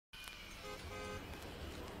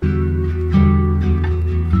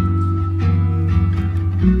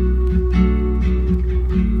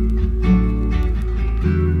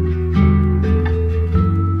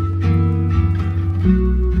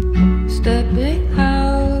living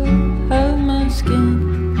out of my skin.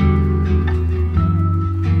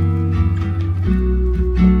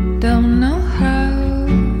 Don't know how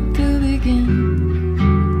to begin.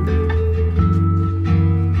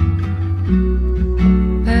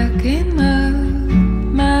 Back in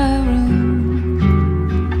my room,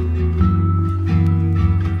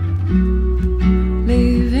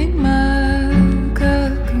 leaving my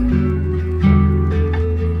cocoon.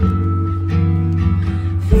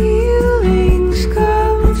 Feelings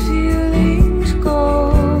come, feelings go.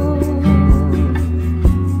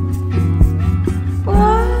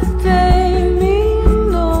 What they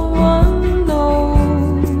mean, no one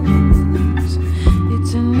knows.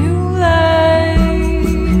 It's a new life,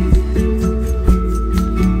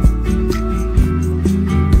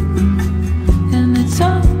 and it's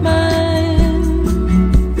all mine.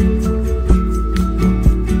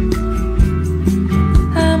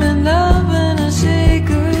 I'm in love when I say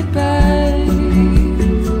goodbye.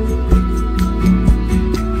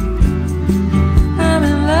 I'm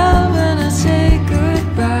in love when I say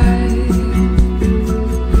goodbye.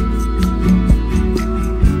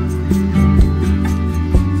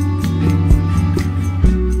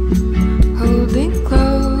 Holding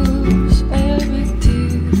close every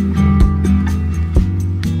tear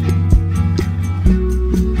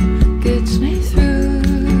gets me through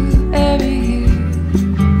every year.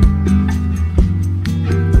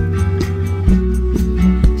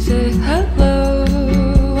 Say hello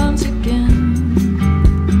once again,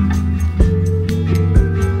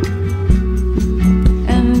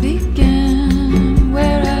 and begin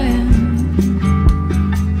where I am.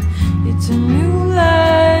 It's a new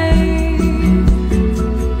life,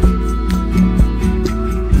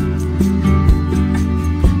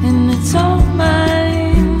 and it's all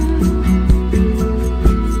mine.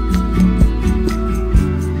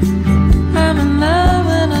 I'm in love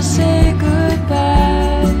when I say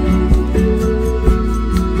goodbye.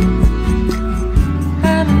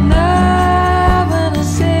 I'm in love when I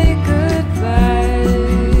say goodbye.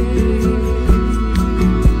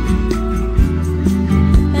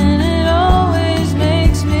 And it always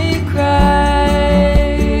makes me cry.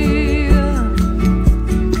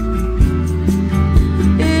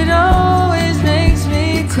 It always makes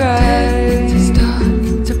me cry. It's a start,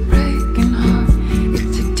 it's a breaking heart.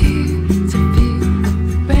 It's a tear, it's a fear, a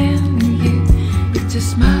brand new year. It's a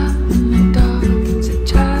smile in the dark, it's a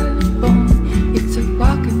child born. It's a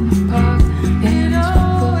walk in the park, and it's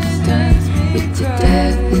my first time. It's a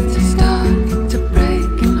death, it's a start, it's a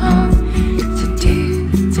breaking heart. It's a tear,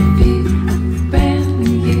 it's a fear, a brand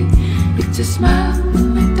new year. It's a smile in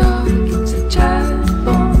the dark, it's a child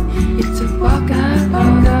born. It's a walk out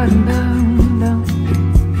on down, down, down.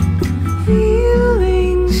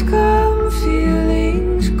 Feelings come,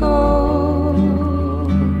 feelings go.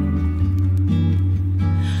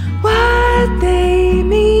 What they